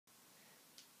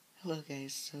Hello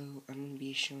guys, so I'm going to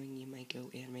be showing you my Go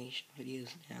animation videos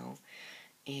now,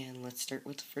 and let's start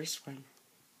with the first one.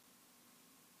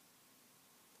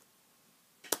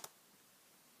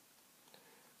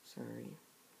 Sorry.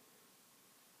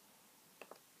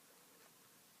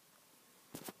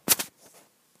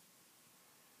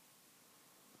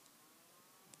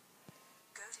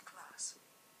 Go to class.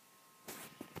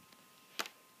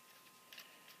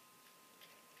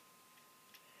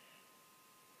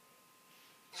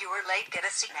 You are late, get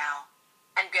a seat now.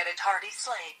 And get a tardy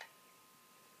sleep.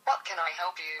 What can I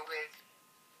help you with?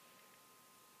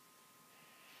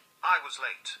 I was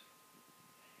late.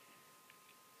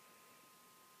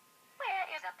 Where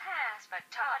is a pass for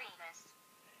tardiness?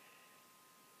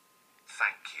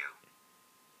 Thank you.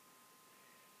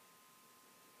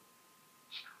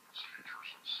 Students, teachers,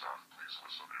 and staff, please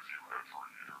listen. If you had your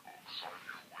yearbook signed,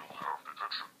 you will have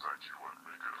detention. Thank you, and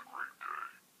make it a great day.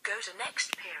 Go to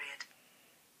next period.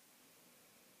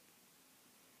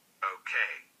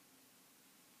 Okay.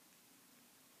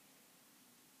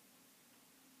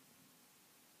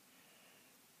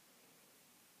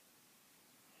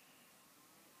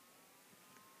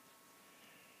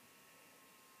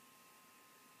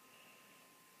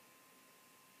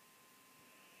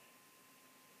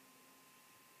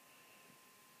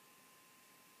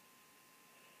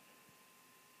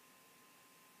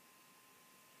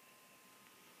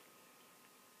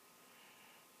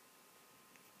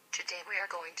 Today we are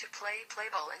going to play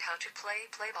ball, and how to play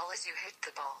ball is you hit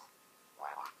the ball.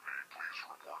 Robert, may I please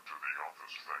report to the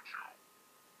office? Thank you.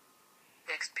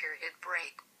 Next period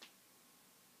break.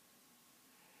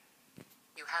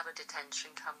 You have a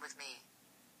detention, come with me.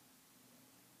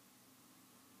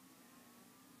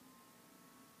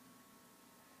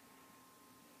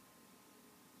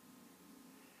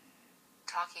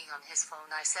 Talking on his phone,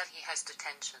 I said he has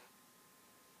detention.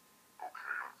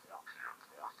 Okay, at 4 p.m.,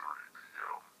 4:30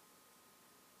 p.m.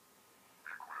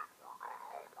 He quit work on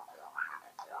homework or read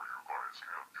a book, or you guys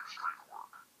can't do street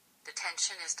work.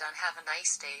 Detention is done. Have a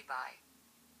nice day. Bye.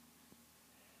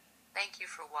 Thank you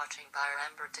for watching. Bye.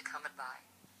 Remember to come and bye.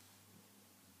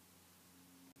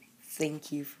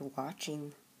 Thank you for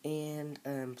watching, and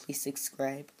please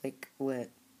subscribe, like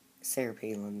what Sarah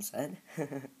Palin said.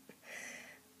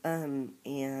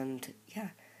 And yeah,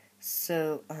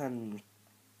 so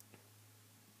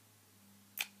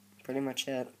pretty much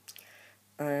it.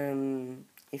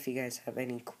 If you guys have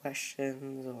any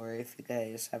questions, or if you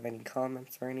guys have any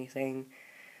comments or anything,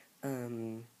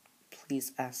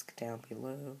 please ask down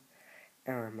below.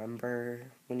 And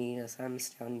remember, when you need a thumbs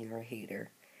down, you're a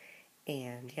hater.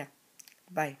 And yeah,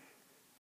 bye.